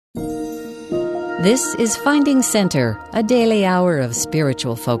This is Finding Center, a daily hour of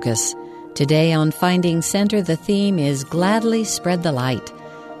spiritual focus. Today on Finding Center, the theme is Gladly Spread the Light.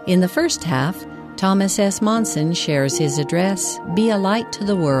 In the first half, Thomas S. Monson shares his address, Be a Light to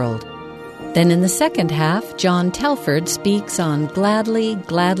the World. Then in the second half, John Telford speaks on Gladly,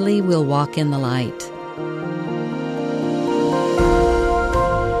 Gladly We'll Walk in the Light.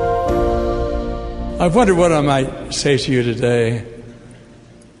 I've wondered what I might say to you today,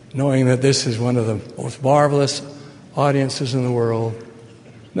 knowing that this is one of the most marvelous audiences in the world.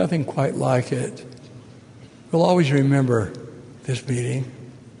 Nothing quite like it. We'll always remember this meeting,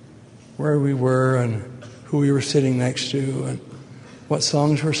 where we were and who we were sitting next to and what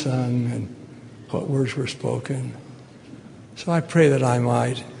songs were sung and what words were spoken. So I pray that I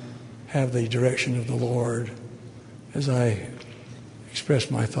might have the direction of the Lord as I express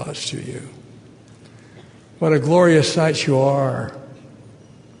my thoughts to you. What a glorious sight you are.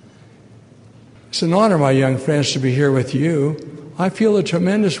 It's an honor, my young friends, to be here with you. I feel the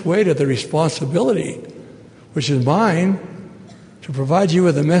tremendous weight of the responsibility, which is mine, to provide you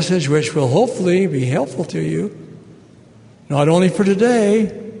with a message which will hopefully be helpful to you, not only for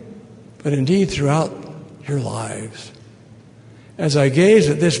today, but indeed throughout your lives. As I gaze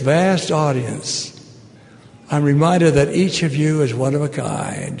at this vast audience, I'm reminded that each of you is one of a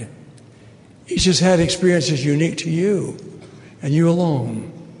kind. Each has had experiences unique to you, and you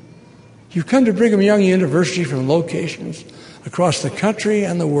alone. You've come to Brigham Young University from locations across the country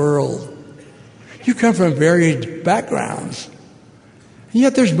and the world. You come from varied backgrounds, and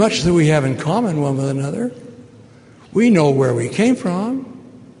yet there's much that we have in common one with another. We know where we came from,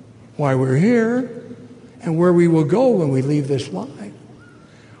 why we're here, and where we will go when we leave this life.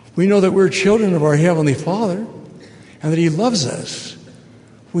 We know that we're children of our Heavenly Father and that He loves us.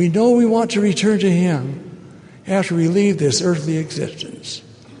 We know we want to return to Him after we leave this earthly existence.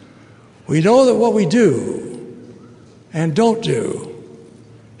 We know that what we do and don't do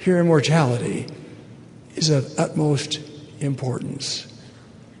here in mortality is of utmost importance.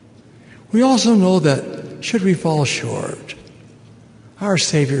 We also know that should we fall short, our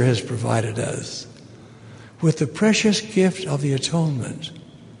Savior has provided us with the precious gift of the atonement,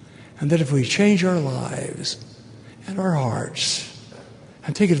 and that if we change our lives and our hearts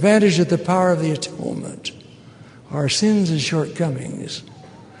and take advantage of the power of the atonement, our sins and shortcomings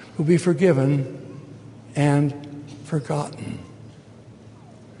will be forgiven and forgotten.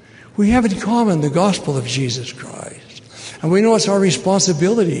 We have in common the gospel of Jesus Christ, and we know it's our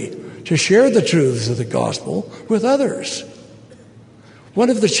responsibility to share the truths of the gospel with others. One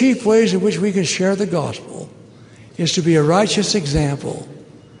of the chief ways in which we can share the gospel is to be a righteous example.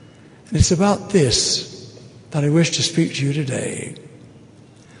 And it's about this that I wish to speak to you today.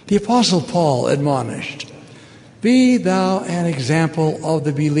 The Apostle Paul admonished, Be thou an example of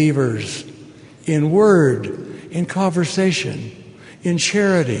the believers in word, in conversation, in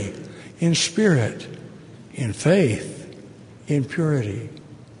charity, in spirit, in faith, in purity.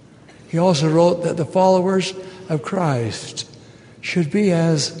 He also wrote that the followers of Christ should be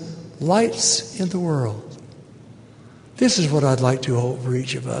as lights in the world. This is what I'd like to hope for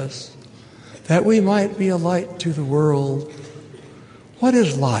each of us, that we might be a light to the world. What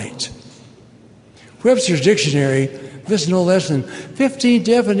is light? Webster's Dictionary lists no less than 15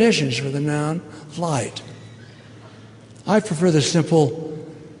 definitions for the noun light. I prefer the simple,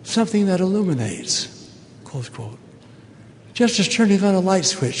 something that illuminates, close quote. Just as turning on a light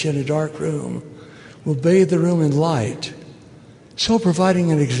switch in a dark room will bathe the room in light, so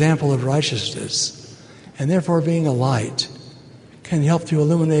providing an example of righteousness, and therefore being a light, can help to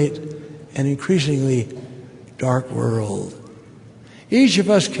illuminate an increasingly dark world. Each of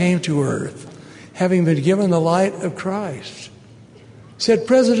us came to earth having been given the light of Christ. Said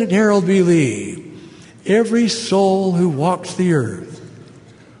President Harold B. Lee, every soul who walks the earth,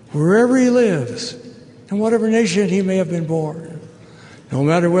 wherever he lives, in whatever nation he may have been born, no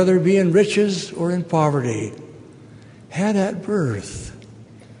matter whether it be in riches or in poverty, had at birth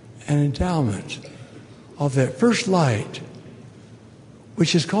an endowment of that first light,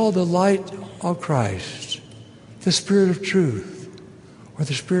 which is called the light of Christ, the Spirit of truth, or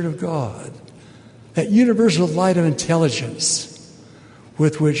the Spirit of God, that universal light of intelligence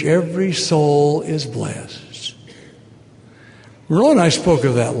with which every soul is blessed. Moroni spoke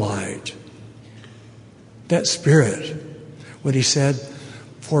of that light, that Spirit, when he said,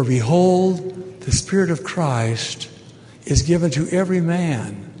 For behold, the Spirit of Christ is given to every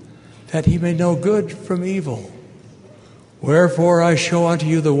man, that he may know good from evil. Wherefore I show unto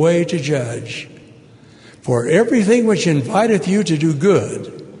you the way to judge. For everything which inviteth you to do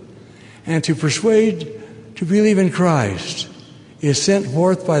good, and to persuade to believe in Christ, is sent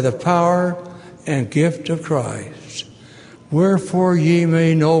forth by the power and gift of Christ. Wherefore ye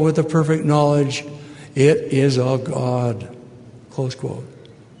may know with a perfect knowledge it is of God. Close quote.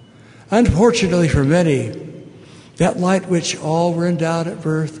 Unfortunately for many, that light which all were endowed at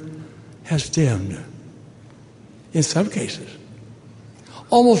birth has dimmed. In some cases,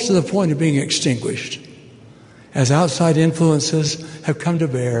 almost to the point of being extinguished, as outside influences have come to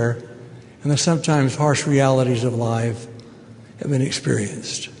bear and the sometimes harsh realities of life have been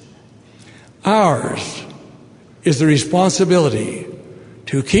experienced. Ours is the responsibility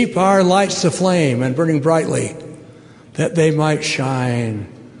to keep our lights aflame and burning brightly, that they might shine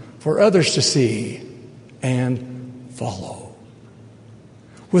for others to see and follow.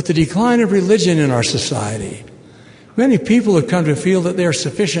 With the decline of religion in our society, many people have come to feel that they are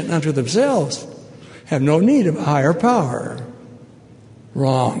sufficient unto themselves, have no need of a higher power.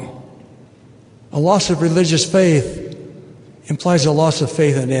 Wrong. A loss of religious faith implies a loss of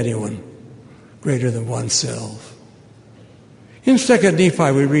faith in anyone greater than oneself. In 2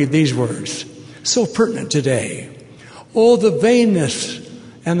 Nephi, we read these words, so pertinent today. Oh, the vainness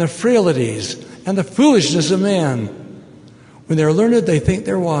and the frailties and the foolishness of men. When they're learned, they think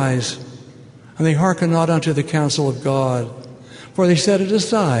they're wise, and they hearken not unto the counsel of God, for they set it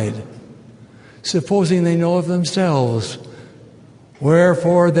aside, supposing they know of themselves.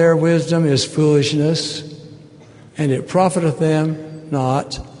 Wherefore their wisdom is foolishness, and it profiteth them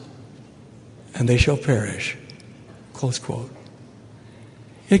not, and they shall perish. Close quote.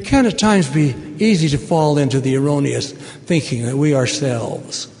 It can at times be easy to fall into the erroneous thinking that we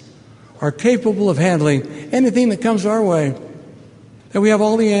ourselves are capable of handling anything that comes our way, that we have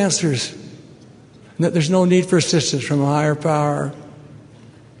all the answers, and that there's no need for assistance from a higher power.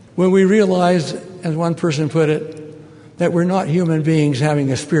 When we realize, as one person put it, that we're not human beings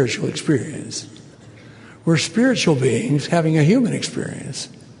having a spiritual experience. We're spiritual beings having a human experience.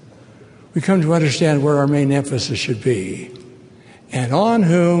 We come to understand where our main emphasis should be and on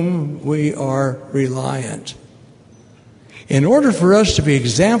whom we are reliant. In order for us to be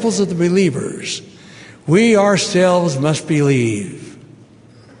examples of the believers, we ourselves must believe.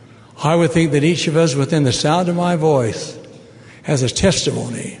 I would think that each of us within the sound of my voice has a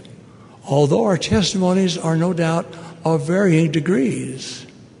testimony, although our testimonies are no doubt of varying degrees.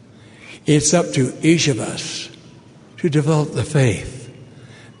 It's up to each of us to develop the faith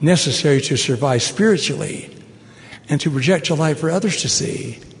necessary to survive spiritually and to project a light for others to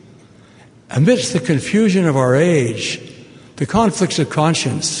see. Amidst the confusion of our age, the conflicts of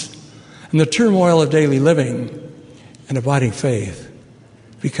conscience, and the turmoil of daily living, an abiding faith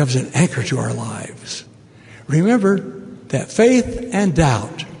becomes an anchor to our lives. Remember that faith and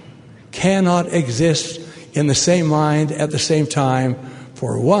doubt cannot exist in the same mind at the same time,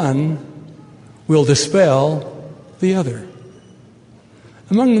 for one will dispel the other.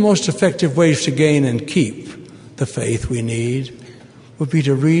 Among the most effective ways to gain and keep the faith we need would be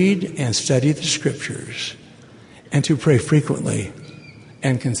to read and study the Scriptures and to pray frequently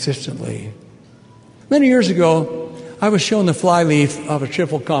and consistently. Many years ago, I was shown the flyleaf of a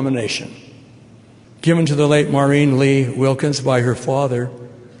triple combination given to the late Maureen Lee Wilkins by her father,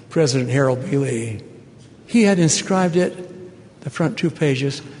 President Harold B. Lee. He had inscribed it, the front 2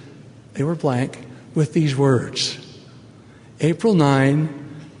 pages, they were blank, with these words: April 9,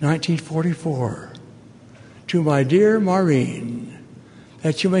 1944, to my dear Maureen,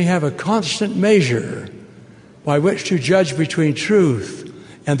 that you may have a constant measure by which to judge between truth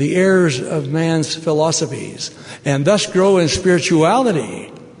and the errors of man's philosophies, and thus grow in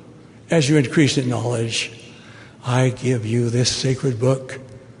spirituality as you increase in knowledge. I give you this sacred book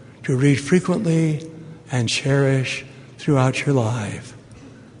to read frequently and cherish throughout your life.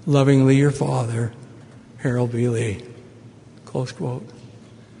 Lovingly, your father, Harold B. Lee. Close quote.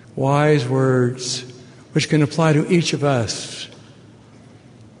 Wise words which can apply to each of us.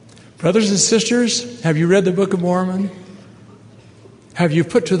 Brothers and sisters, have you read the Book of Mormon? Have you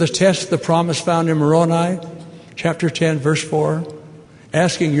put to the test the promise found in Moroni, chapter 10, verse 4?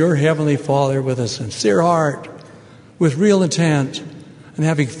 Asking your Heavenly Father with a sincere heart, with real intent, and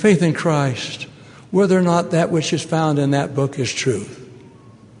having faith in Christ, whether or not that which is found in that book is truth.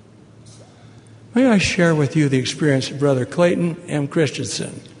 May I share with you the experience of Brother Clayton M.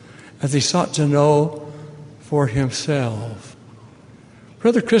 Christensen as he sought to know for himself.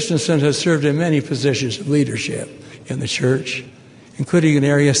 Brother Christensen has served in many positions of leadership in the church, including in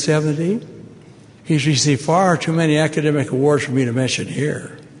Area 70. He's received far too many academic awards for me to mention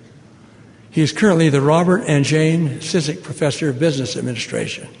here. He is currently the Robert and Jane Sizik Professor of Business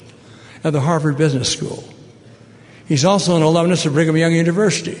Administration at the Harvard Business School. He's also an alumnus of Brigham Young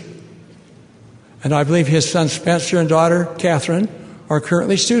University. And I believe his son Spencer and daughter Catherine are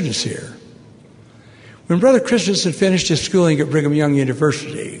currently students here. When Brother Christensen finished his schooling at Brigham Young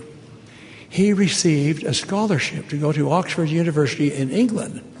University, he received a scholarship to go to Oxford University in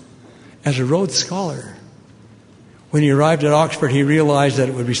England as a Rhodes Scholar. When he arrived at Oxford, he realized that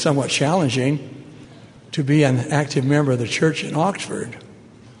it would be somewhat challenging to be an active member of the church in Oxford.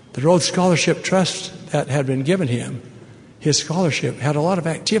 The Rhodes Scholarship Trust that had been given him, his scholarship, had a lot of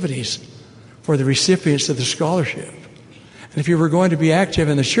activities for the recipients of the scholarship. And if he were going to be active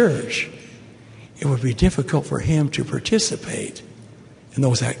in the church, it would be difficult for him to participate in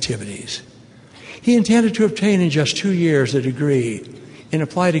those activities. He intended to obtain in just 2 years a degree in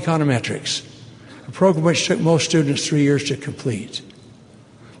applied econometrics, a program which took most students 3 years to complete.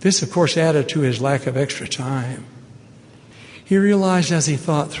 This, of course, added to his lack of extra time. He realized as he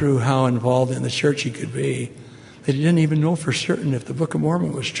thought through how involved in the church he could be that he didn't even know for certain if the Book of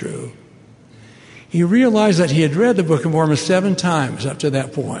Mormon was true. He realized that he had read the Book of Mormon 7 times up to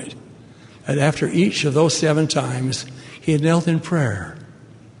that point, and after each of those 7 times, he had knelt in prayer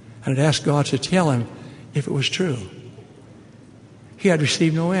and had asked God to tell him if it was true. He had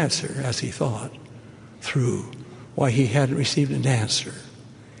received no answer, as he thought through why he hadn't received an answer.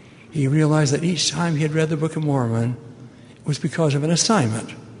 He realized that each time he had read the Book of Mormon, it was because of an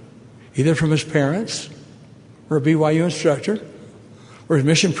assignment, either from his parents, or a BYU instructor, or his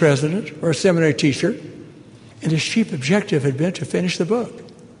mission president, or a seminary teacher, and his chief objective had been to finish the book.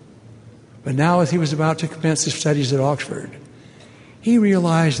 But now, as he was about to commence his studies at Oxford, he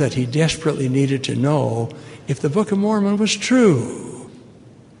realized that he desperately needed to know if the Book of Mormon was true.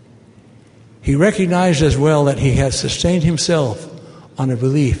 He recognized as well that he had sustained himself on a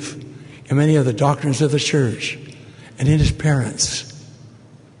belief in many of the doctrines of the church and in his parents,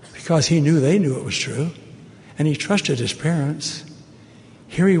 because he knew they knew it was true, and he trusted his parents.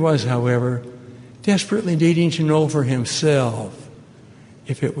 Here he was, however, desperately needing to know for himself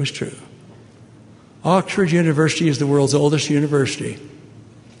if it was true. Oxford University is the world's oldest university.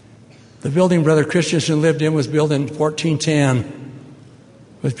 The building Brother Christensen lived in was built in 1410.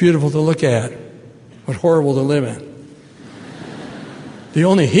 It was beautiful to look at, but horrible to live in. The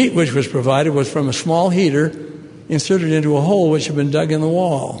only heat which was provided was from a small heater inserted into a hole which had been dug in the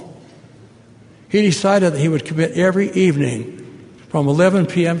wall. He decided that he would commit every evening from 11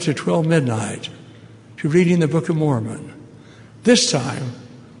 p.m. to 12 midnight to reading the Book of Mormon, this time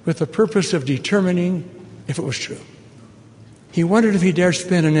with the purpose of determining if it was true. He wondered if he dared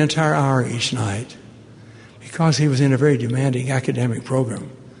spend an entire hour each night, because he was in a very demanding academic program.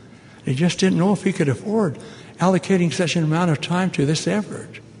 He just didn't know if he could afford allocating such an amount of time to this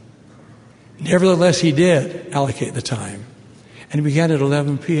effort. Nevertheless, he did allocate the time, and he began at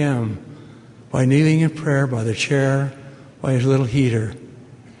 11 p.m. by kneeling in prayer by the chair, by his little heater,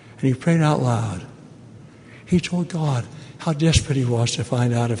 and he prayed out loud. He told God how desperate he was to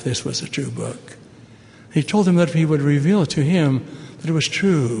find out if this was a true book. He told him that if he would reveal it to him, that it was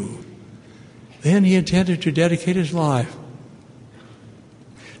true, then he intended to dedicate his life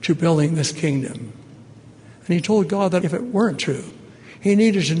to building this kingdom. And he told God that if it weren't true, he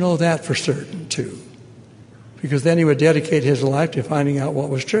needed to know that for certain too, because then he would dedicate his life to finding out what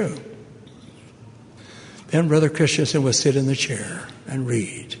was true. Then Brother Christensen would sit in the chair and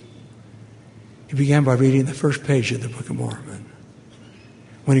read. He began by reading the first page of the Book of Mormon.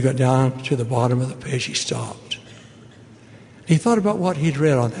 When he got down to the bottom of the page, he stopped. He thought about what he'd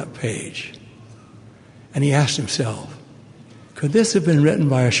read on that page. And he asked himself, could this have been written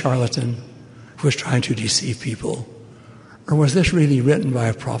by a charlatan who was trying to deceive people? Or was this really written by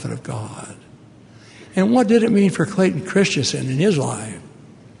a prophet of God? And what did it mean for Clayton Christensen in his life?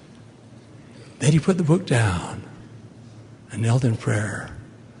 Then he put the book down and knelt in prayer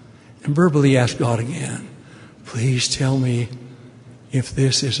and verbally asked God again, please tell me if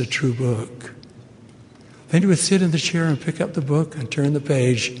this is a true book. Then he would sit in the chair and pick up the book and turn the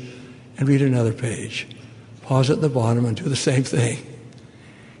page and read another page. Pause at the bottom and do the same thing.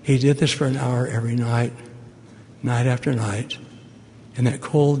 He did this for an hour every night, night after night, in that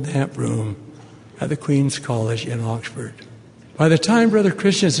cold, damp room at the Queen's College in Oxford. By the time Brother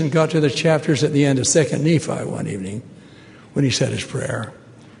Christensen got to the chapters at the end of 2 Nephi one evening, when he said his prayer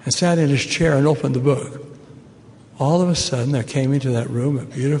and sat in his chair and opened the book, all of a sudden there came into that room a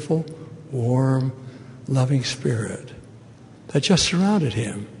beautiful, warm, loving spirit that just surrounded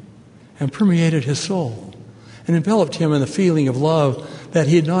him and permeated his soul and enveloped him in the feeling of love that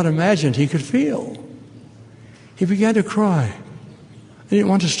he had not imagined he could feel. He began to cry. He didn't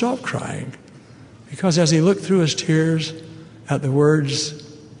want to stop crying, because as he looked through his tears at the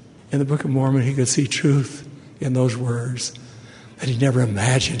words in the Book of Mormon, he could see truth in those words that he never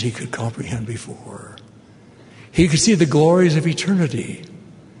imagined he could comprehend before. He could see the glories of eternity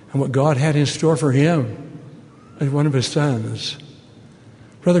and what God had in store for him as one of his sons.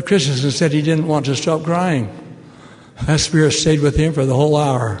 Brother Christensen said he didn't want to stop crying. That Spirit stayed with him for the whole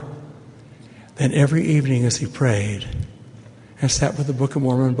hour. Then every evening as he prayed and sat with the Book of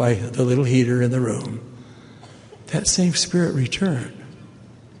Mormon by the little heater in the room, that same Spirit returned,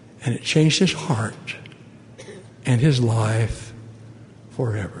 and it changed his heart and his life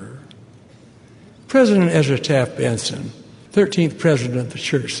forever. President Ezra Taft Benson, 13th president of the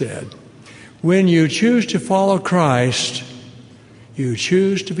church, said, "When you choose to follow Christ, you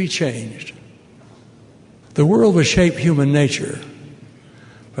choose to be changed. The world will shape human nature,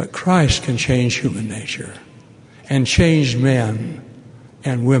 but Christ can change human nature, and changed men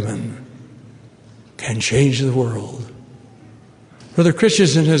and women can change the world." Brother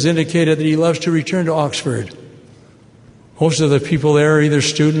Christensen has indicated that he loves to return to Oxford. Most of the people there are either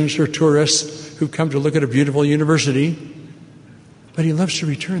students or tourists who come to look at a beautiful university, but he loves to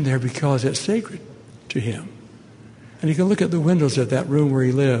return there because it's sacred to him. And he can look at the windows of that room where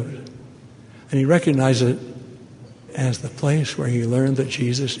he lived, and he recognizes it as the place where he learned that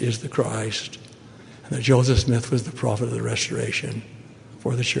Jesus is the Christ and that Joseph Smith was the prophet of the restoration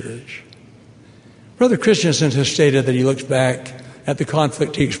for the church. Brother Christensen has stated that he looks back at the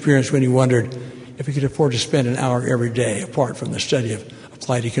conflict he experienced when he wondered if he could afford to spend an hour every day apart from the study of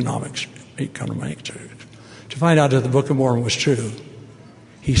applied economics to find out if the Book of Mormon was true.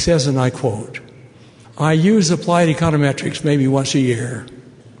 He says, and I quote, "I use applied econometrics maybe once a year,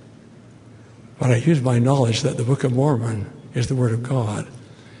 but I use my knowledge that the Book of Mormon is the Word of God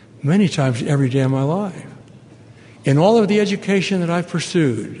many times every day of my life. In all of the education that I've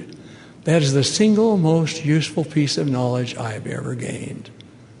pursued, that is the single most useful piece of knowledge I have ever gained."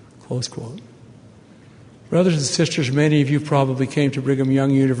 Close quote. Brothers and sisters, many of you probably came to Brigham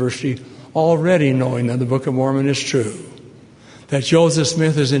Young University already knowing that the Book of Mormon is true, that Joseph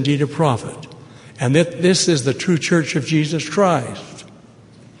Smith is indeed a prophet, and that this is the true church of Jesus Christ.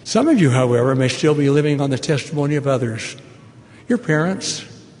 Some of you, however, may still be living on the testimony of others, your parents,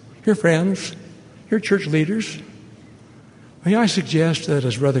 your friends, your church leaders. May I suggest that,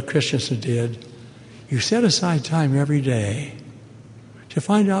 as Brother Christensen did, you set aside time every day to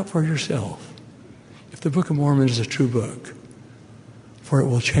find out for yourself if the Book of Mormon is a true book, for it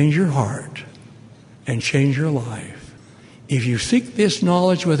will change your heart and change your life. If you seek this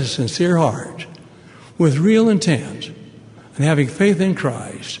knowledge with a sincere heart, with real intent, and having faith in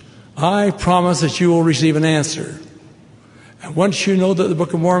Christ, I promise that you will receive an answer. And once you know that the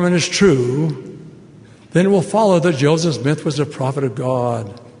Book of Mormon is true, then it will follow that Joseph Smith was a prophet of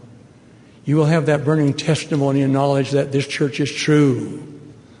God. You will have that burning testimony and knowledge that this church is true.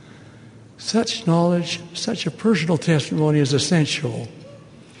 Such knowledge, such a personal testimony is essential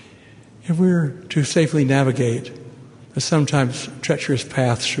if we're to safely navigate the sometimes treacherous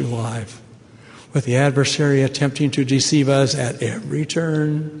paths through life, with the adversary attempting to deceive us at every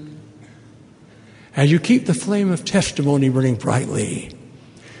turn. As you keep the flame of testimony burning brightly,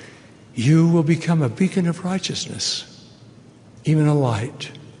 you will become a beacon of righteousness, even a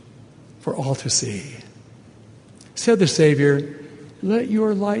light for all to see. Said the Savior, "Let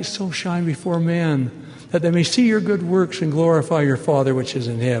your light so shine before men that they may see your good works and glorify your Father which is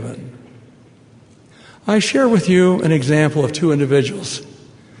in heaven." I share with you an example of two individuals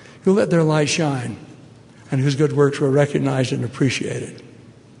who let their light shine and whose good works were recognized and appreciated.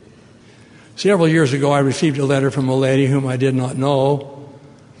 Several years ago, I received a letter from a lady whom I did not know,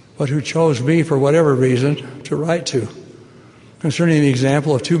 but who chose me for whatever reason to write to, concerning the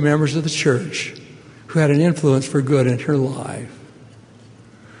example of two members of the church who had an influence for good in her life.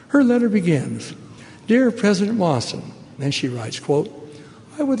 Her letter begins, "Dear President Mawson," then she writes, quote,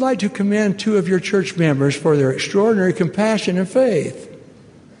 "I would like to commend two of your church members for their extraordinary compassion and faith.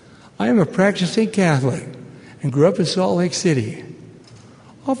 I am a practicing Catholic and grew up in Salt Lake City.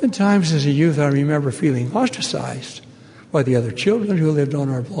 Oftentimes as a youth I remember feeling ostracized by the other children who lived on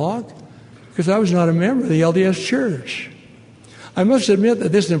our block because I was not a member of the LDS Church. I must admit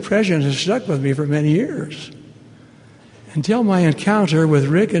that this impression has stuck with me for many years, until my encounter with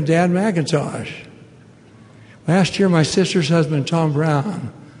Rick and Dan McIntosh. Last year, my sister's husband, Tom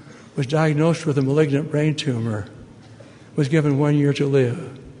Brown, was diagnosed with a malignant brain tumor, was given 1 year to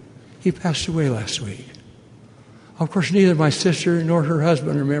live. He passed away last week. Of course, neither my sister nor her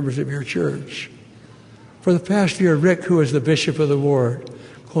husband are members of your church. For the past year, Rick, who is the bishop of the ward,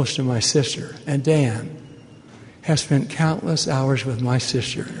 close to my sister, and Dan, has spent countless hours with my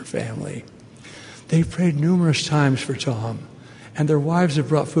sister and her family. They've prayed numerous times for Tom, and their wives have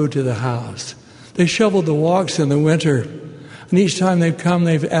brought food to the house. They shoveled the walks in the winter, and each time they've come,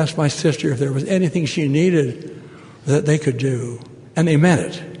 they've asked my sister if there was anything she needed that they could do, and they meant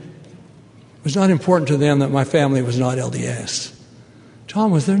it. It was not important to them that my family was not LDS. Tom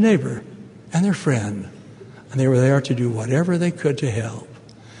was their neighbor and their friend, and they were there to do whatever they could to help.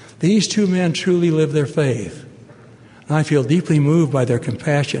 These two men truly lived their faith, and I feel deeply moved by their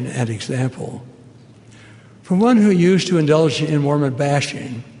compassion and example. From one who used to indulge in Mormon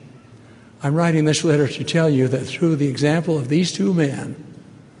bashing, I'm writing this letter to tell you that through the example of these two men,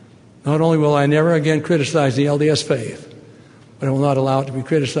 not only will I never again criticize the LDS faith, but I will not allow it to be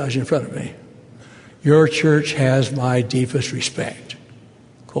criticized in front of me. Your church has my deepest respect.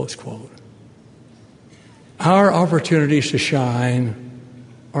 Close quote. Our opportunities to shine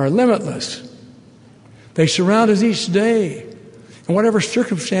are limitless. They surround us each day, in whatever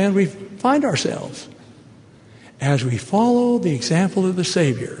circumstance we find ourselves. As we follow the example of the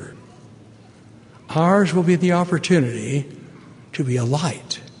Savior, ours will be the opportunity to be a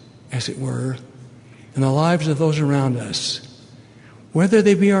light, as it were, in the lives of those around us, whether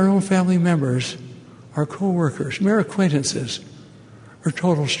they be our own family members, our co-workers, mere acquaintances, or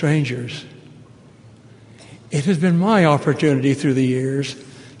total strangers. It has been my opportunity through the years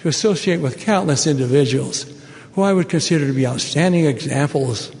to associate with countless individuals who I would consider to be outstanding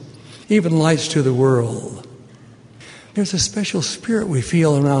examples, even lights to the world. There's a special spirit we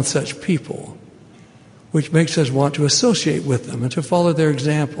feel around such people, which makes us want to associate with them and to follow their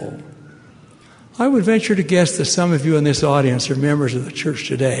example. I would venture to guess that some of you in this audience are members of the church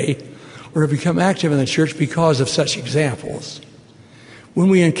today or have become active in the church because of such examples. When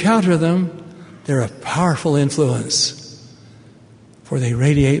we encounter them, they're a powerful influence, for they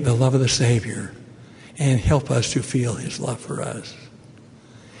radiate the love of the Savior and help us to feel His love for us.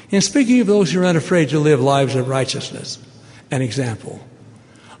 In speaking of those who are unafraid to live lives of righteousness and example,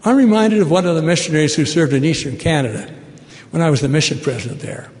 I'm reminded of one of the missionaries who served in Eastern Canada when I was the mission president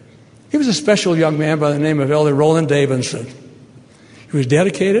there. He was a special young man by the name of Elder Roland Davidson. He was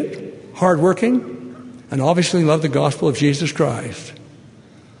dedicated, hardworking, and obviously loved the gospel of Jesus Christ.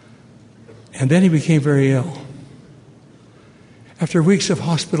 And then he became very ill. After weeks of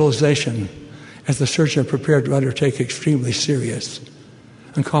hospitalization, as the surgeon prepared to undertake extremely serious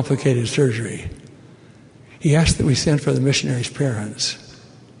and complicated surgery, he asked that we send for the missionary's parents.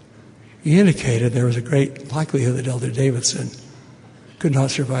 He indicated there was a great likelihood that Elder Davidson could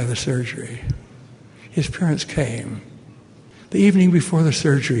not survive the surgery. His parents came. The evening before the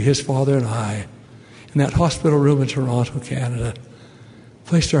surgery, his father and I, in that hospital room in Toronto, Canada,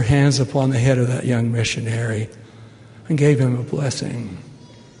 placed our hands upon the head of that young missionary and gave him a blessing.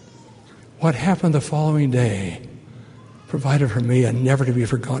 What happened the following day provided for me a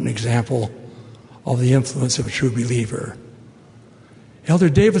never-to-be-forgotten example of the influence of a true believer. Elder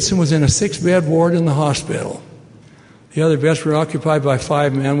Davidson was in a 6-bed ward in the hospital. The other beds were occupied by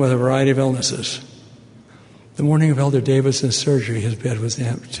 5 men with a variety of illnesses. The morning of Elder Davidson's surgery, his bed was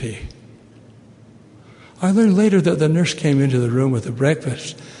empty. I learned later that the nurse came into the room with the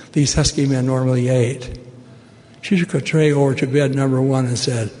breakfast these husky men normally ate. She took a tray over to bed number 1 and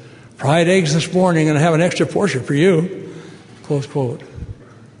said, "Fried eggs this morning, and I have an extra portion for you." Close quote.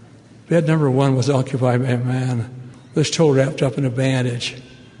 Bed number 1 was occupied by a man with his toe wrapped up in a bandage.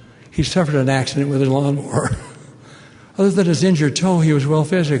 He suffered an accident with his lawnmower. Other than his injured toe, he was well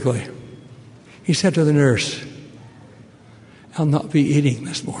physically. He said to the nurse, "I'll not be eating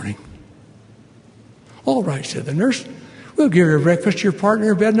this morning." "All right," said the nurse. "We'll give your breakfast to your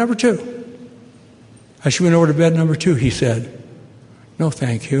partner in bed number 2. As she went over to bed number 2, he said, "No,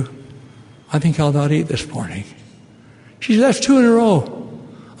 thank you. I think I'll not eat this morning." She said, "That's 2 in a row.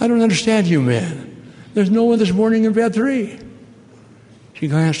 I don't understand you men. There's no one this morning in bed 3. She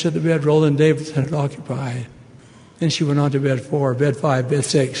glanced at the bed Roland Davidson had occupied. Then she went on to bed 4, bed 5, bed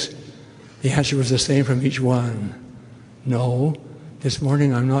 6. The answer was the same from each one. "No, this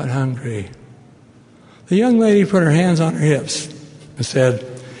morning I'm not hungry." The young lady put her hands on her hips and said,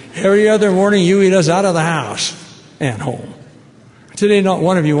 "Every other morning you eat us out of the house and home. Today not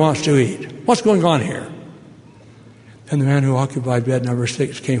one of you wants to eat. What's going on here?" And the man who occupied bed number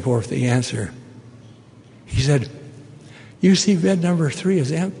 6 came forth with the answer. He said, "You see, bed number 3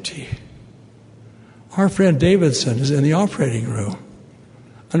 is empty. Our friend Davidson is in the operating room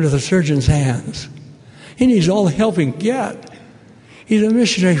under the surgeon's hands. He needs all the help he can get. He's a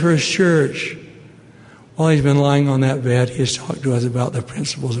missionary for his church. While he's been lying on that bed, he has talked to us about the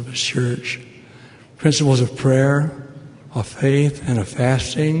principles of his church, principles of prayer, of faith, and of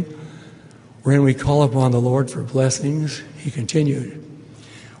fasting, wherein we call upon the Lord for blessings." He continued,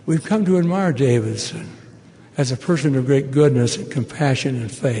 "We've come to admire Davidson as a person of great goodness and compassion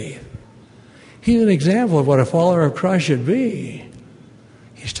and faith. He's an example of what a follower of Christ should be.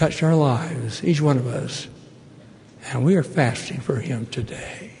 He's touched our lives, each one of us, and we are fasting for him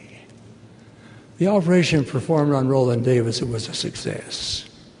today." The operation performed on Roland Davis was a success.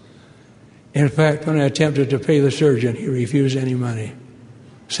 In fact, when I attempted to pay the surgeon, he refused any money,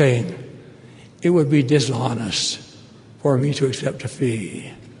 saying it would be dishonest for me to accept a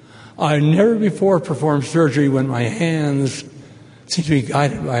fee. I never before performed surgery when my hands seemed to be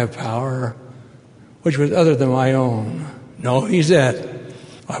guided by a power which was other than my own. No, he said,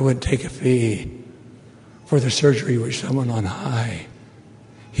 I wouldn't take a fee for the surgery which someone on high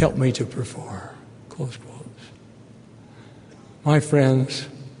helped me to perform. Close quotes. My friends,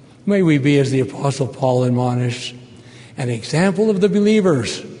 may we be, as the Apostle Paul admonished, an example of the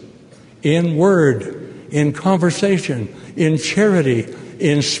believers in word, in conversation, in charity,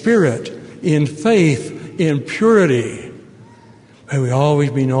 in spirit, in faith, in purity. May we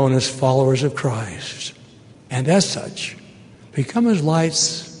always be known as followers of Christ, and as such, become as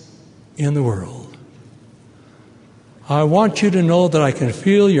lights in the world. I want you to know that I can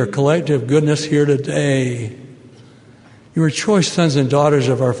feel your collective goodness here today. You are choice sons and daughters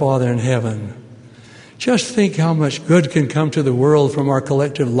of our Father in heaven. Just think how much good can come to the world from our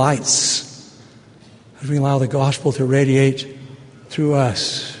collective lights as we allow the gospel to radiate through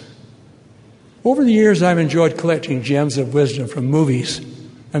us. Over the years, I've enjoyed collecting gems of wisdom from movies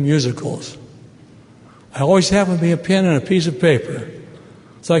and musicals. I always have with me a pen and a piece of paper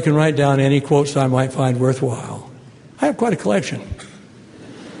so I can write down any quotes I might find worthwhile. I have quite a collection.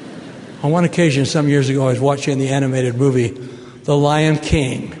 On one occasion, some years ago, I was watching the animated movie, The Lion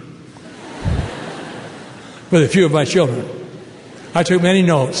King, with a few of my children. I took many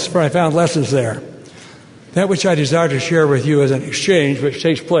notes, for I found lessons there. That which I desire to share with you is an exchange which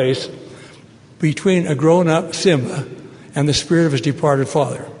takes place between a grown-up Simba and the spirit of his departed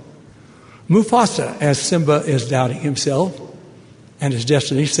father. Mufasa, as Simba is doubting himself and his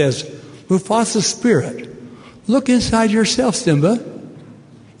destiny, says, Mufasa's spirit, look inside yourself, Simba.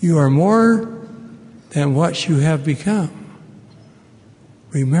 You are more than what you have become.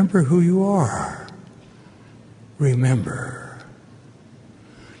 Remember who you are. Remember.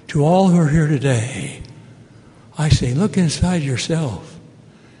 To all who are here today, I say, look inside yourself.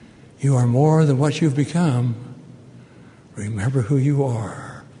 You are more than what you've become. Remember who you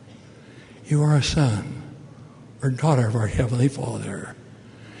are. You are a son or daughter of our Heavenly Father.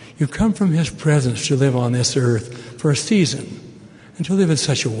 You come from His presence to live on this earth for a season and to live in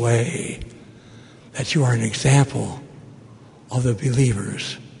such a way that you are an example of the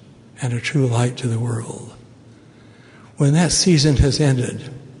believers and a true light to the world. When that season has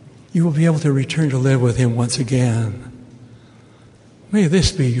ended, you will be able to return to live with Him once again. May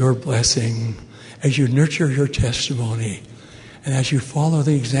this be your blessing as you nurture your testimony and as you follow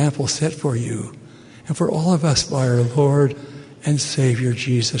the example set for you and for all of us by our Lord and Savior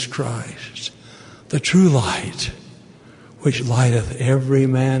Jesus Christ, the true light which lighteth every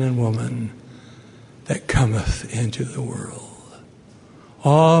man and woman that cometh into the world.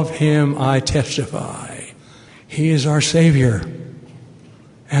 Of Him I testify. He is our Savior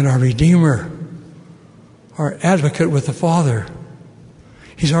and our Redeemer, our advocate with the Father.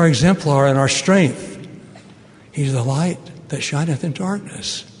 He's our exemplar and our strength. He's the light that shineth in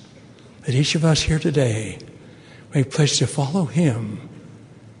darkness. That each of us here today may pledge to follow Him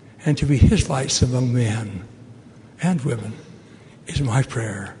and to be His lights among men and women is my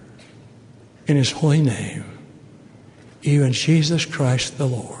prayer. In His holy name, even Jesus Christ the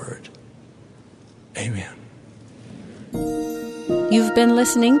Lord. Amen. You've been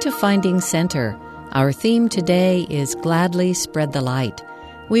listening to Finding Center. Our theme today is Gladly Spread the Light.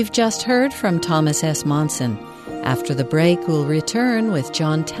 We've just heard from Thomas S. Monson. After the break, we'll return with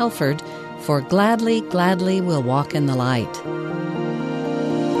John Telford for Gladly, Gladly We'll Walk in the Light.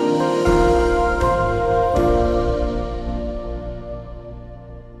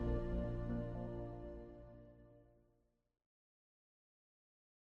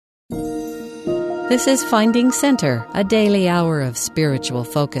 This is Finding Center, a daily hour of spiritual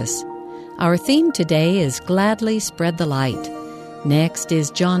focus. Our theme today is Gladly Spread the Light. Next is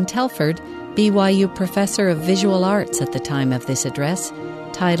John Telford, BYU Professor of Visual Arts at the time of this address,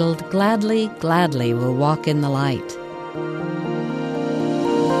 titled Gladly, Gladly We'll Walk in the Light.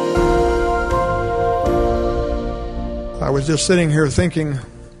 I was just sitting here thinking,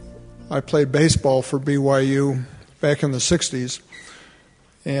 I played baseball for BYU back in the 60s,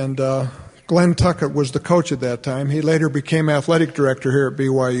 and Glenn Tuckett was the coach at that time. He later became athletic director here at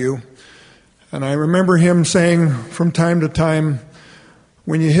BYU. And I remember him saying from time to time,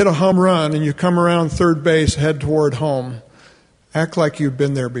 when you hit a home run and you come around third base, head toward home, act like you've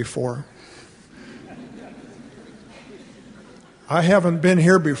been there before. I haven't been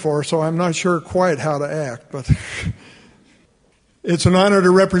here before, so I'm not sure quite how to act, but It's an honor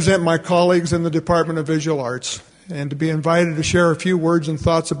to represent my colleagues in the Department of Visual Arts and to be invited to share a few words and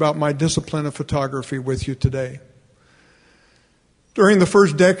thoughts about my discipline of photography with you today. During the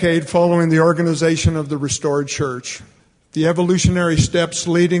first decade following the organization of the Restored Church, the evolutionary steps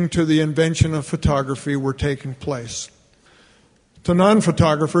leading to the invention of photography were taking place. To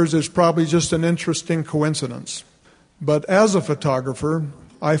non-photographers, it's probably just an interesting coincidence. But as a photographer,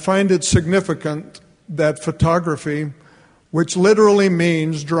 I find it significant that photography, which literally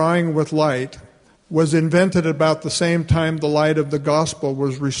means drawing with light, was invented about the same time the light of the gospel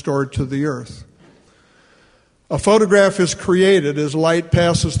was restored to the earth. A photograph is created as light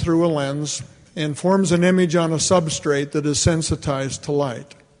passes through a lens and forms an image on a substrate that is sensitized to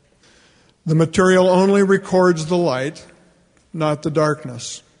light. The material only records the light, not the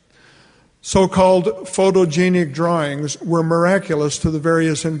darkness. So-called photogenic drawings were miraculous to the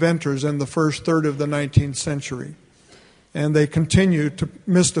various inventors in the first third of the 19th century, and they continue to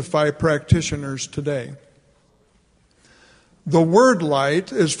mystify practitioners today. The word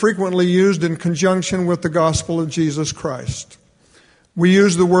light is frequently used in conjunction with the gospel of Jesus Christ. We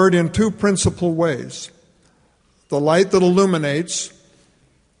use the word in two principal ways: the light that illuminates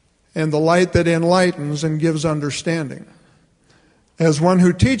and the light that enlightens and gives understanding. As one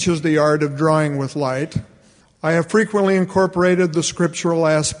who teaches the art of drawing with light, I have frequently incorporated the scriptural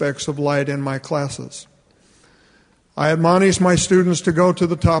aspects of light in my classes. I admonish my students to go to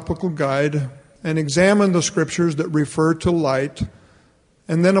the topical guide and examine the scriptures that refer to light,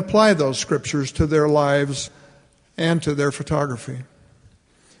 and then apply those scriptures to their lives and to their photography.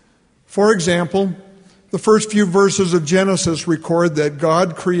 For example, the first few verses of Genesis record that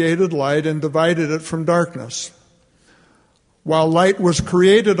God created light and divided it from darkness. While light was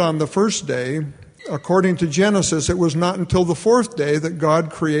created on the first day, according to Genesis, it was not until the fourth day that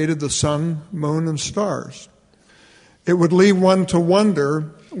God created the sun, moon, and stars. It would lead one to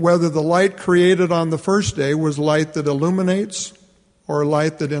wonder whether the light created on the first day was light that illuminates or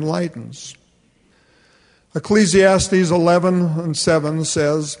light that enlightens. Ecclesiastes 11:7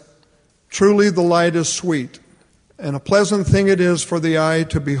 says, "Truly the light is sweet, and a pleasant thing it is for the eye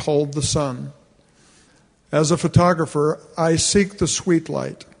to behold the sun." As a photographer, I seek the sweet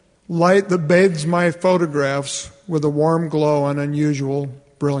light that bathes my photographs with a warm glow and unusual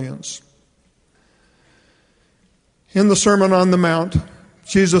brilliance. In the Sermon on the Mount,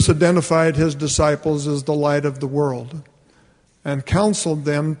 Jesus identified his disciples as the light of the world and counseled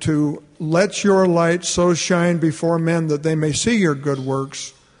them to let your light so shine before men that they may see your good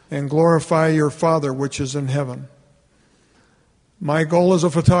works and glorify your Father which is in heaven. My goal as a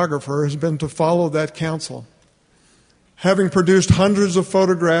photographer has been to follow that counsel. Having produced hundreds of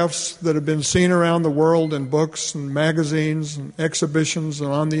photographs that have been seen around the world in books and magazines and exhibitions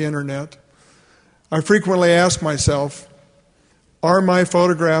and on the internet, I frequently ask myself, are my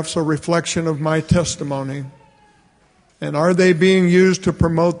photographs a reflection of my testimony? And are they being used to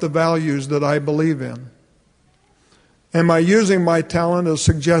promote the values that I believe in? Am I using my talent as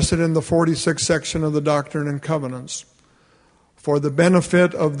suggested in the 46th section of the Doctrine and Covenants for the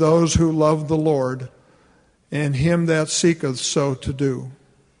benefit of those who love the Lord and him that seeketh so to do?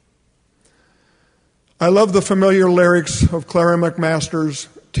 I love the familiar lyrics of Clara McMaster's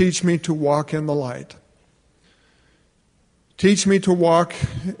 "Teach me to walk in the light." Teach me to walk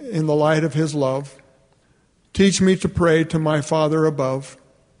in the light of his love. Teach me to pray to my Father above.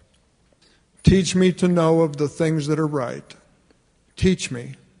 Teach me to know of the things that are right. Teach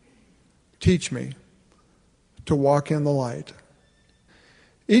me to walk in the light.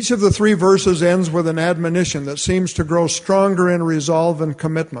 Each of the three verses ends with an admonition that seems to grow stronger in resolve and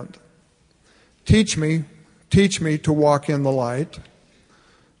commitment. Teach me to walk in the light.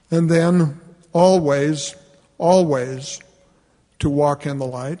 And then always to walk in the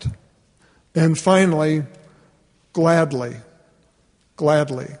light. And finally, gladly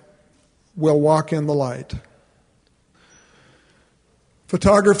will walk in the light.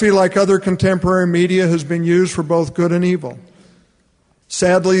 Photography, like other contemporary media, has been used for both good and evil.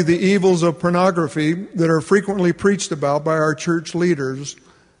 Sadly, the evils of pornography that are frequently preached about by our church leaders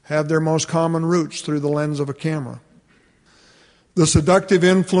have their most common roots through the lens of a camera. The seductive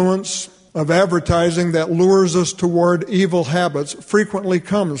influence of advertising that lures us toward evil habits frequently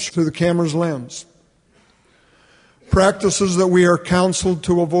comes through the camera's lens. Practices that we are counseled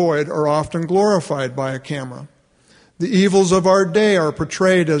to avoid are often glorified by a camera. The evils of our day are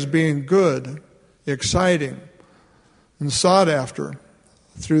portrayed as being good, exciting, and sought after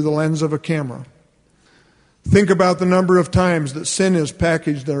through the lens of a camera. Think about the number of times that sin is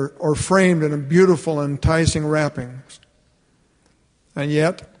packaged or framed in beautiful and enticing wrappings. And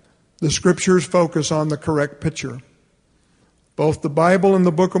yet, the Scriptures focus on the correct picture. Both the Bible and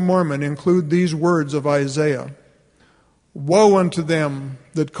the Book of Mormon include these words of Isaiah. Woe unto them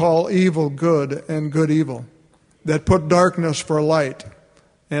that call evil good and good evil, that put darkness for light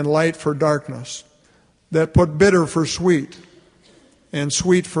and light for darkness, that put bitter for sweet and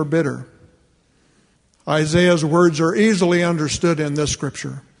sweet for bitter. Isaiah's words are easily understood in this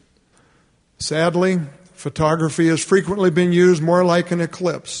scripture. Sadly, photography has frequently been used more like an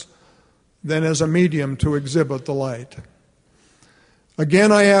eclipse than as a medium to exhibit the light.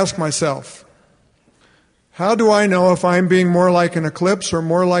 Again, I ask myself, how do I know if I'm being more like an eclipse or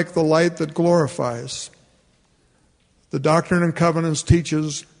more like the light that glorifies? The Doctrine and Covenants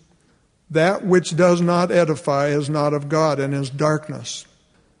teaches that which does not edify is not of God and is darkness.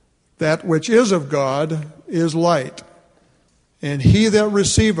 That which is of God is light. And he that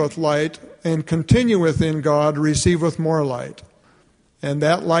receiveth light and continueth in God receiveth more light. And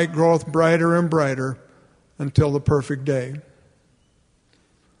that light groweth brighter and brighter until the perfect day.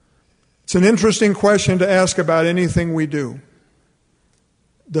 It's an interesting question to ask about anything we do.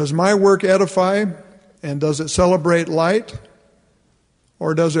 Does my work edify and does it celebrate light?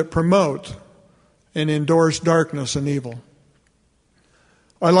 Or does it promote and endorse darkness and evil?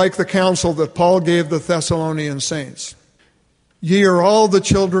 I like the counsel that Paul gave the Thessalonian saints. Ye are all the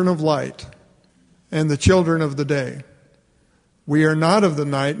children of light and the children of the day. We are not of the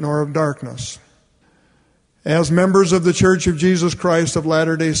night nor of darkness. As members of the Church of Jesus Christ of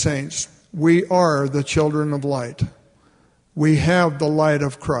Latter-day Saints, we are the children of light. We have the light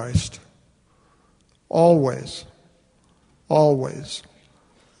of Christ. Always, always,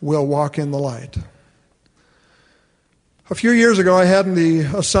 we'll walk in the light. A few years ago, I had the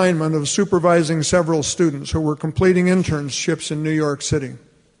assignment of supervising several students who were completing internships in New York City.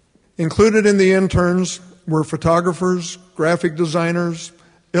 Included in the interns were photographers, graphic designers,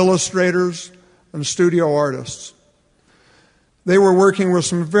 illustrators, and studio artists. They were working with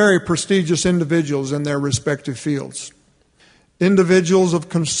some very prestigious individuals in their respective fields, individuals of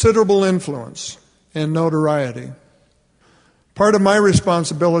considerable influence and notoriety. Part of my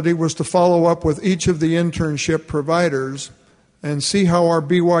responsibility was to follow up with each of the internship providers and see how our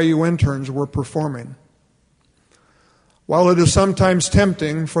BYU interns were performing. While it is sometimes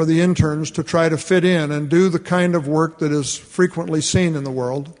tempting for the interns to try to fit in and do the kind of work that is frequently seen in the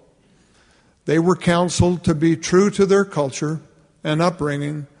world, they were counseled to be true to their culture and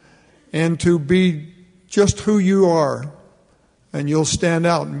upbringing and to be just who you are, and you'll stand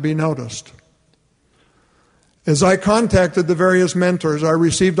out and be noticed. As I contacted the various mentors, I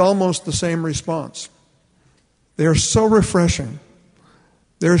received almost the same response. They are so refreshing.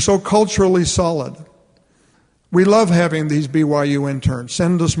 They're so culturally solid. We love having these BYU interns.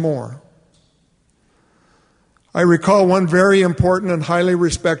 Send us more. I recall one very important and highly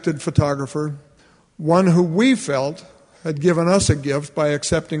respected photographer, one who we felt had given us a gift by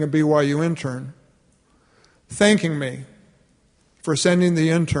accepting a BYU intern, thanking me for sending the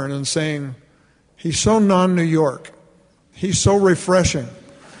intern and saying, he's so non-New York. He's so refreshing.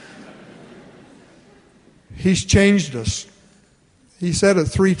 He's changed us. He said it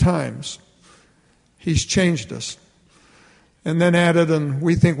 3 times. He's changed us. And then added, and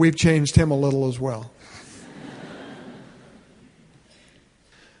we think we've changed him a little as well.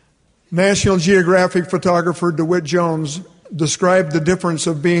 National Geographic photographer DeWitt Jones described the difference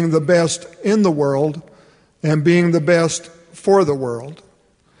of being the best in the world and being the best for the world.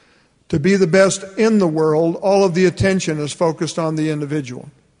 To be the best in the world, all of the attention is focused on the individual.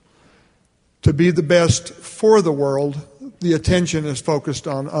 To be the best for the world, the attention is focused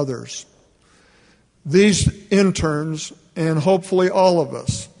on others. These interns, and hopefully all of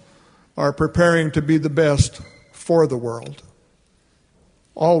us, are preparing to be the best for the world.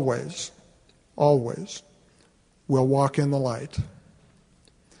 Always, always, we'll walk in the light.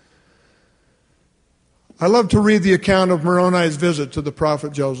 I love to read the account of Moroni's visit to the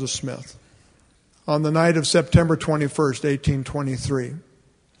prophet Joseph Smith on the night of September 21st, 1823.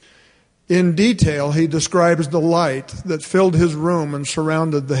 In detail, he describes the light that filled his room and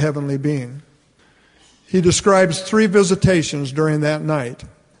surrounded the heavenly being. He describes 3 visitations during that night,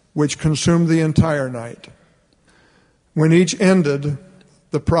 which consumed the entire night. When each ended,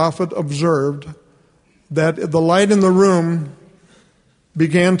 the prophet observed that the light in the room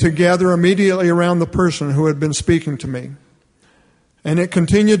began to gather immediately around the person who had been speaking to me. And it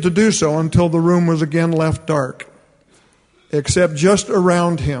continued to do so until the room was again left dark, except just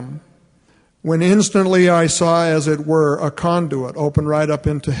around him, when instantly I saw, as it were, a conduit open right up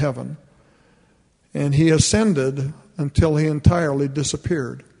into heaven. And he ascended until he entirely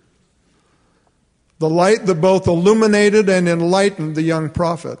disappeared. The light that both illuminated and enlightened the young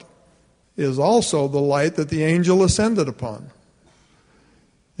prophet is also the light that the angel ascended upon.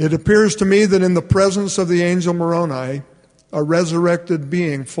 It appears to me that in the presence of the angel Moroni, a resurrected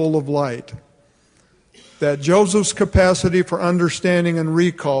being full of light, that Joseph's capacity for understanding and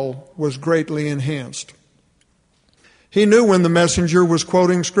recall was greatly enhanced. He knew when the messenger was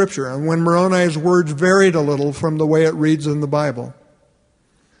quoting Scripture and when Moroni's words varied a little from the way it reads in the Bible.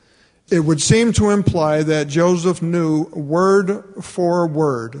 It would seem to imply that Joseph knew word for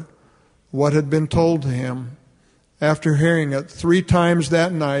word what had been told to him after hearing it 3 times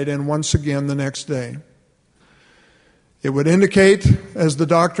that night and once again the next day. It would indicate, as the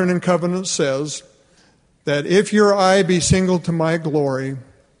Doctrine and Covenants says, that if your eye be single to my glory,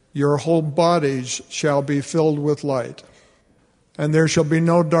 your whole bodies shall be filled with light, and there shall be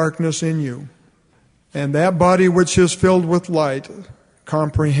no darkness in you. And that body which is filled with light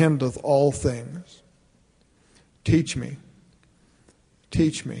comprehendeth all things. Teach me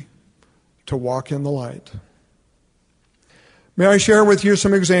to walk in the light. May I share with you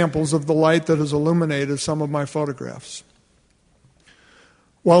some examples of the light that has illuminated some of my photographs?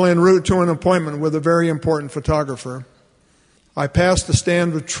 While en route to an appointment with a very important photographer, I passed a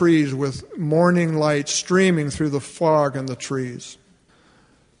stand of trees with morning light streaming through the fog in the trees.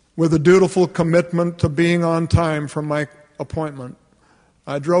 With a dutiful commitment to being on time for my appointment,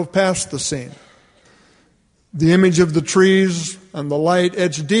 I drove past the scene. The image of the trees and the light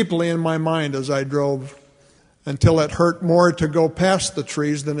etched deeply in my mind as I drove, until it hurt more to go past the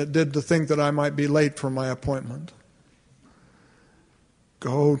trees than it did to think that I might be late for my appointment.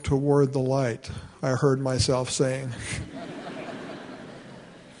 Go toward the light, I heard myself saying.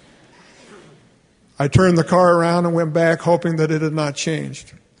 I turned the car around and went back, hoping that it had not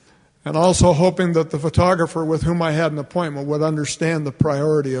changed, and also hoping that the photographer with whom I had an appointment would understand the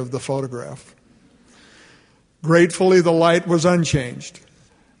priority of the photograph. Gratefully, the light was unchanged.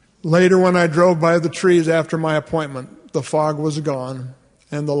 Later, when I drove by the trees after my appointment, the fog was gone,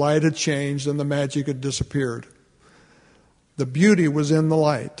 and the light had changed, and the magic had disappeared. The beauty was in the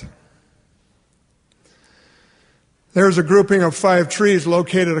light. There's a grouping of 5 trees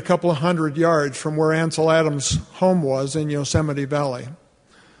located a couple of 100 yards from where Ansel Adams' home was in Yosemite Valley.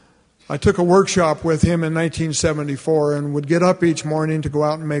 I took a workshop with him in 1974 and would get up each morning to go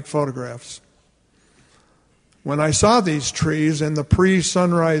out and make photographs. When I saw these trees in the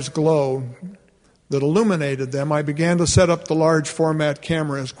pre-sunrise glow that illuminated them, I began to set up the large format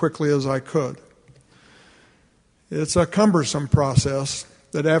camera as quickly as I could. It's a cumbersome process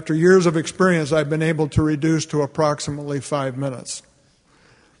that after years of experience I've been able to reduce to approximately 5 minutes.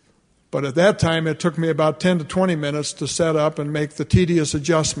 But at that time it took me about 10 to 20 minutes to set up and make the tedious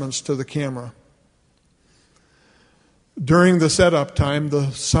adjustments to the camera. During the setup time, the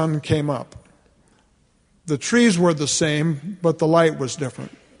sun came up. The trees were the same, but the light was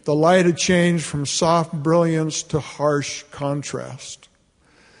different. The light had changed from soft brilliance to harsh contrast.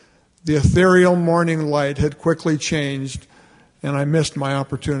 The ethereal morning light had quickly changed, and I missed my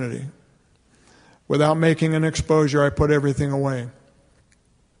opportunity. Without making an exposure, I put everything away.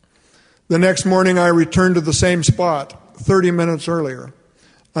 The next morning, I returned to the same spot 30 minutes earlier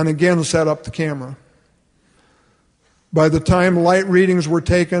and again set up the camera. By the time light readings were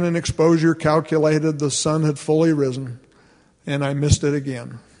taken and exposure calculated, the sun had fully risen, and I missed it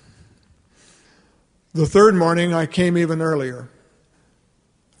again. The third morning, I came even earlier.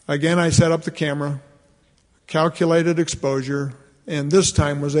 Again, I set up the camera, calculated exposure, and this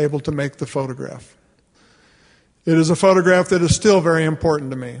time was able to make the photograph. It is a photograph that is still very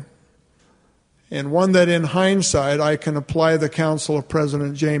important to me, and one that in hindsight I can apply the counsel of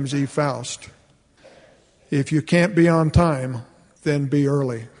President James E. Faust. If you can't be on time, then be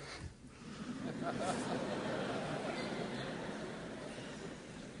early.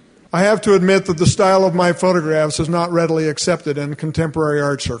 I have to admit that the style of my photographs is not readily accepted in contemporary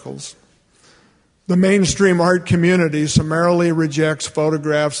art circles. The mainstream art community summarily rejects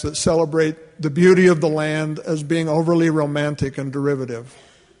photographs that celebrate the beauty of the land as being overly romantic and derivative.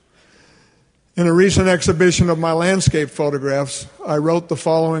 In a recent exhibition of my landscape photographs, I wrote the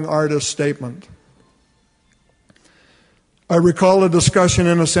following artist statement. I recall a discussion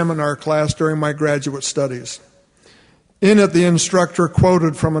in a seminar class during my graduate studies. In it, the instructor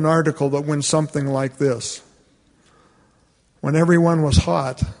quoted from an article that went something like this. When everyone was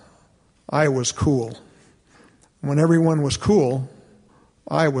hot, I was cool. When everyone was cool,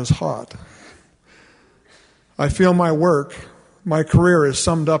 I was hot. I feel my work, my career is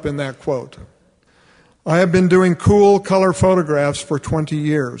summed up in that quote. I have been doing cool color photographs for 20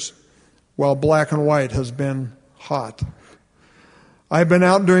 years, while black and white has been hot. I've been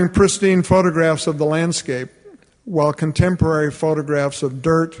out doing pristine photographs of the landscape, while contemporary photographs of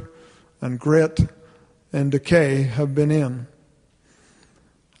dirt and grit and decay have been in.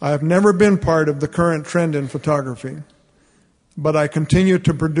 I have never been part of the current trend in photography, but I continue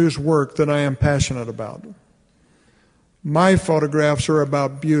to produce work that I am passionate about. My photographs are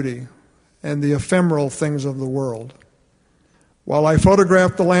about beauty and the ephemeral things of the world. While I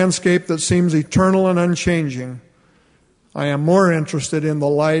photograph the landscape that seems eternal and unchanging, I am more interested in the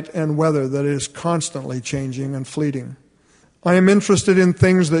light and weather that is constantly changing and fleeting. I am interested in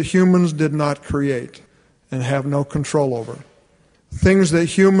things that humans did not create and have no control over. Things that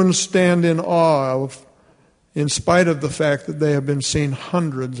humans stand in awe of in spite of the fact that they have been seen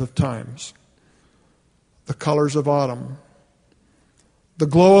hundreds of times. The colors of autumn, the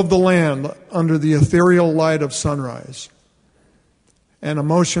glow of the land under the ethereal light of sunrise, an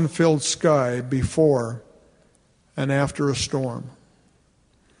emotion-filled sky before and after a storm.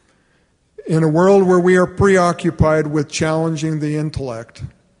 In a world where we are preoccupied with challenging the intellect,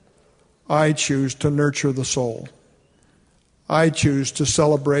 I choose to nurture the soul. I choose to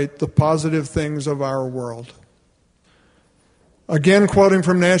celebrate the positive things of our world. Again, quoting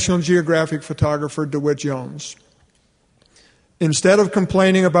from National Geographic photographer DeWitt Jones, instead of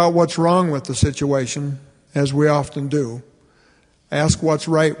complaining about what's wrong with the situation, as we often do, ask what's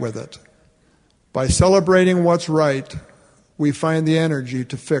right with it. By celebrating what's right, we find the energy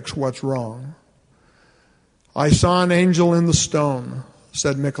to fix what's wrong. I saw an angel in the stone,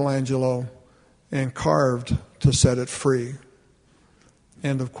 said Michelangelo, and carved to set it free.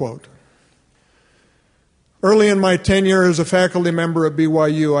 End of quote. Early in my tenure as a faculty member at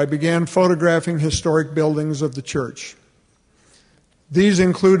BYU, I began photographing historic buildings of the church. These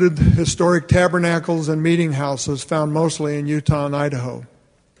included historic tabernacles and meeting houses found mostly in Utah and Idaho.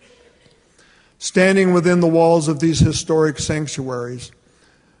 Standing within the walls of these historic sanctuaries,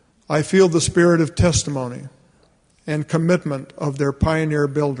 I feel the spirit of testimony and commitment of their pioneer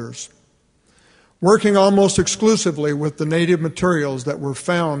builders. Working almost exclusively with the native materials that were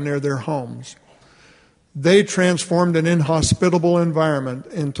found near their homes, they transformed an inhospitable environment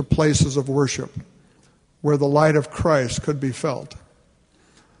into places of worship where the light of Christ could be felt.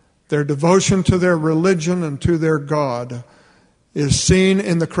 Their devotion to their religion and to their God is seen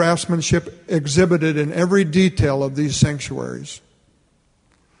in the craftsmanship exhibited in every detail of these sanctuaries.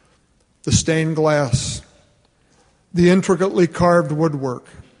 The stained glass, the intricately carved woodwork,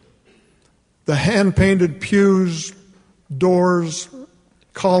 the hand-painted pews, doors,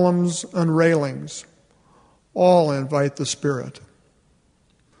 columns, and railings all invite the Spirit.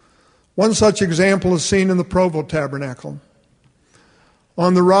 One such example is seen in the Provo Tabernacle.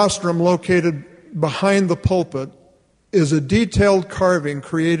 On the rostrum located behind the pulpit is a detailed carving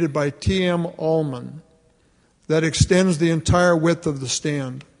created by T.M. Ullman that extends the entire width of the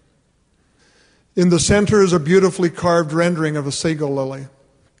stand. In the center is a beautifully carved rendering of a sego lily.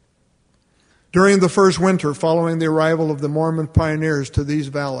 During the first winter following the arrival of the Mormon pioneers to these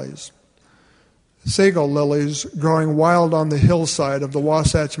valleys, sego lilies growing wild on the hillside of the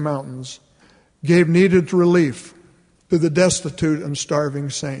Wasatch Mountains gave needed relief to the destitute and starving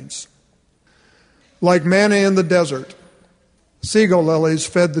saints. Like manna in the desert, sego lilies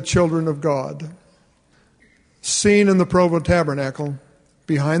fed the children of God. Seen in the Provo Tabernacle,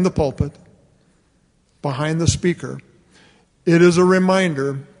 behind the pulpit, behind the speaker, it is a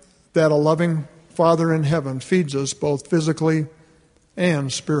reminder that a loving Father in heaven feeds us both physically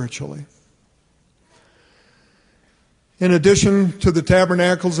and spiritually. In addition to the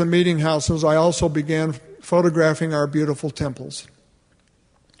tabernacles and meeting houses, I also began photographing our beautiful temples.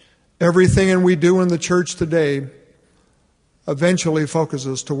 Everything we do in the church today eventually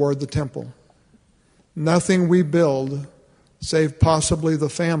focuses toward the temple. Nothing we build, save possibly the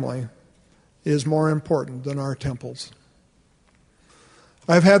family, is more important than our temples.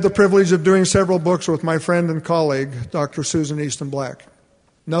 I've had the privilege of doing several books with my friend and colleague, Dr. Susan Easton Black,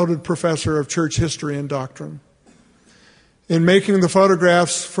 noted professor of church history and doctrine. In making the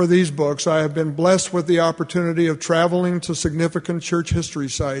photographs for these books, I have been blessed with the opportunity of traveling to significant church history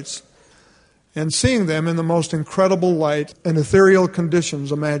sites and seeing them in the most incredible light and ethereal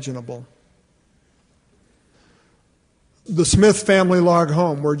conditions imaginable. The Smith family log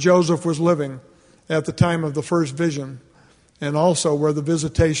home, where Joseph was living at the time of the first vision, and also where the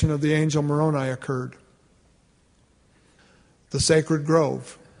visitation of the angel Moroni occurred. The Sacred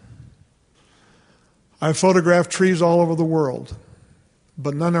Grove. I've photographed trees all over the world,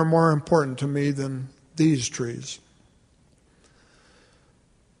 but none are more important to me than these trees.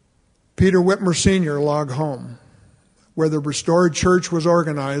 Peter Whitmer Sr. log home, where the restored church was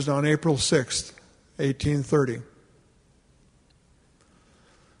organized on April 6, 1830.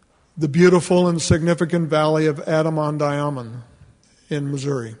 The beautiful and significant valley of Adam-on-Diamond in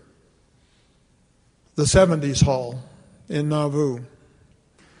Missouri. The 70s Hall in Nauvoo.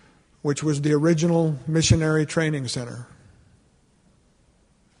 which was the original missionary training center.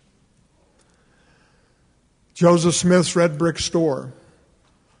 Joseph Smith's red brick store,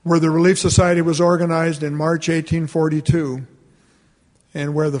 where the Relief Society was organized in March 1842,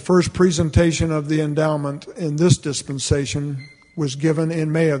 and where the first presentation of the endowment in this dispensation was given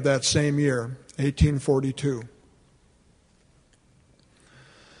in May of that same year, 1842.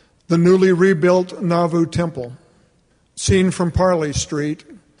 The newly rebuilt Nauvoo Temple, seen from Parley Street,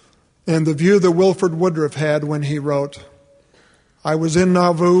 and the view that Wilford Woodruff had when he wrote, "I was in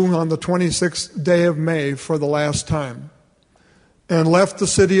Nauvoo on the 26th day of May for the last time, and left the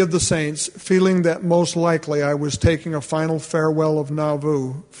city of the saints feeling that most likely I was taking a final farewell of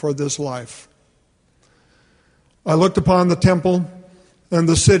Nauvoo for this life. I looked upon the temple and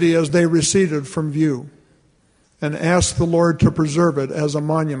the city as they receded from view, and asked the Lord to preserve it as a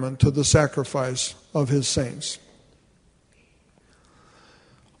monument to the sacrifice of his saints."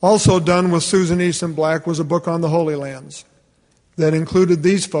 Also done with Susan Easton Black was a book on the Holy Lands that included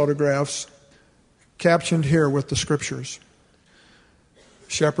these photographs, captioned here with the scriptures.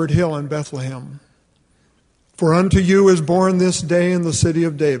 Shepherd Hill in Bethlehem. "For unto you is born this day in the city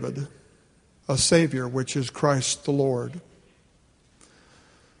of David a Savior, which is Christ the Lord."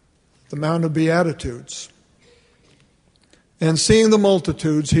 The Mount of Beatitudes. "And seeing the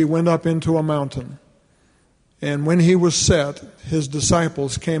multitudes, he went up into a mountain. And when he was set, his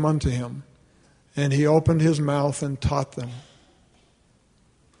disciples came unto him, and he opened his mouth and taught them."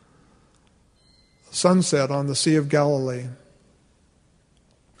 Sunset on the Sea of Galilee.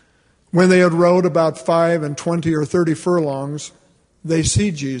 When they had rowed about 5 and 20 or 30 furlongs, they see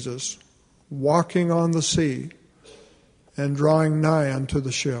Jesus walking on the sea and drawing nigh unto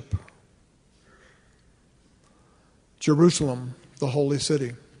the ship. Jerusalem, the holy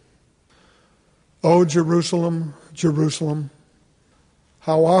city. "O Jerusalem, Jerusalem,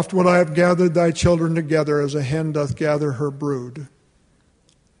 how oft would I have gathered thy children together as a hen doth gather her brood,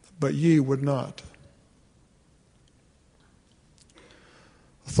 but ye would not."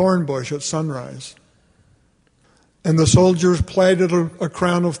 A thorn bush at sunrise. "And the soldiers plaited a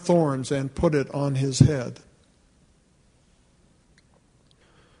crown of thorns and put it on his head."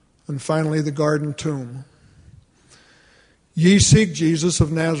 And finally, the garden tomb. "Ye seek Jesus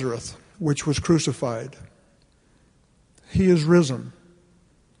of Nazareth, which was crucified. He is risen.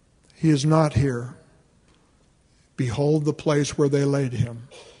 He is not here. Behold the place where they laid him."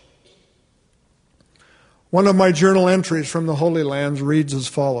 One of my journal entries from the Holy Lands reads as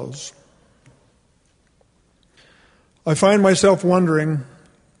follows. "I find myself wondering,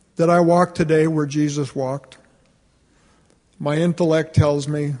 did I walk today where Jesus walked? My intellect tells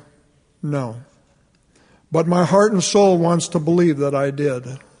me no. But my heart and soul wants to believe that I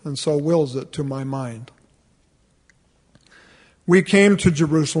did, and so wills it to my mind. We came to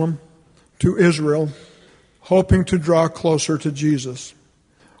Jerusalem, to Israel, hoping to draw closer to Jesus,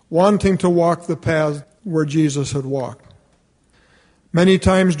 wanting to walk the path where Jesus had walked. Many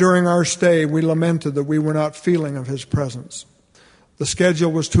times during our stay, we lamented that we were not feeling of his presence. The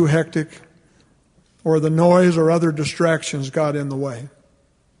schedule was too hectic, or the noise or other distractions got in the way.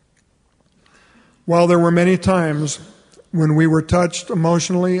 While there were many times when we were touched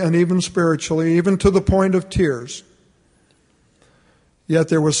emotionally and even spiritually, even to the point of tears, yet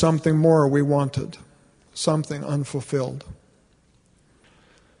there was something more we wanted, something unfulfilled.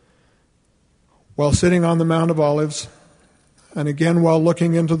 While sitting on the Mount of Olives, and again while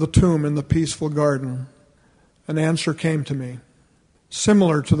looking into the tomb in the peaceful garden, an answer came to me,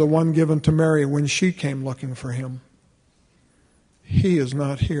 similar to the one given to Mary when she came looking for him. He is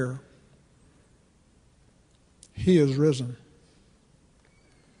not here. He is risen.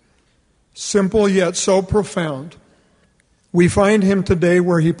 Simple yet so profound. We find him today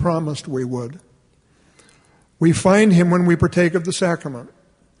where he promised we would. We find him when we partake of the sacrament.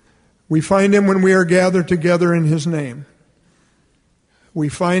 We find him when we are gathered together in his name. We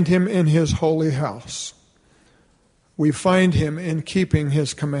find him in his holy house. We find him in keeping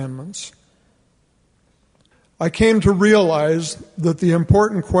his commandments. I came to realize that the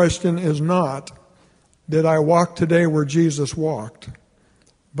important question is not, did I walk today where Jesus walked?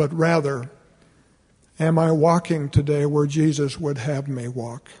 But rather, am I walking today where Jesus would have me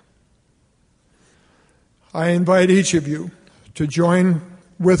walk? I invite each of you to join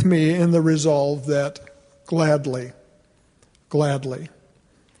with me in the resolve that gladly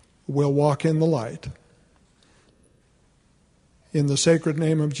will walk in the light. In the sacred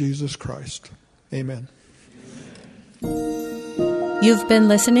name of Jesus Christ. Amen. You've been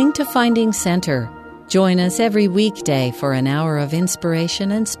listening to Finding Center. Join us every weekday for an hour of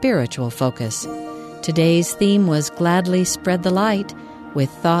inspiration and spiritual focus. Today's theme was Gladly Spread the Light, with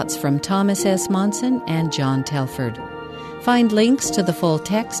thoughts from Thomas S. Monson and John Telford. Find links to the full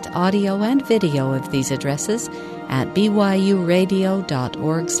text, audio, and video of these addresses at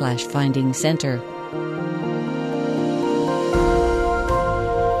byuradio.org/Finding Center.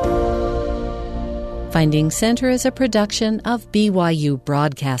 Finding Center is a production of BYU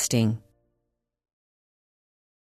Broadcasting.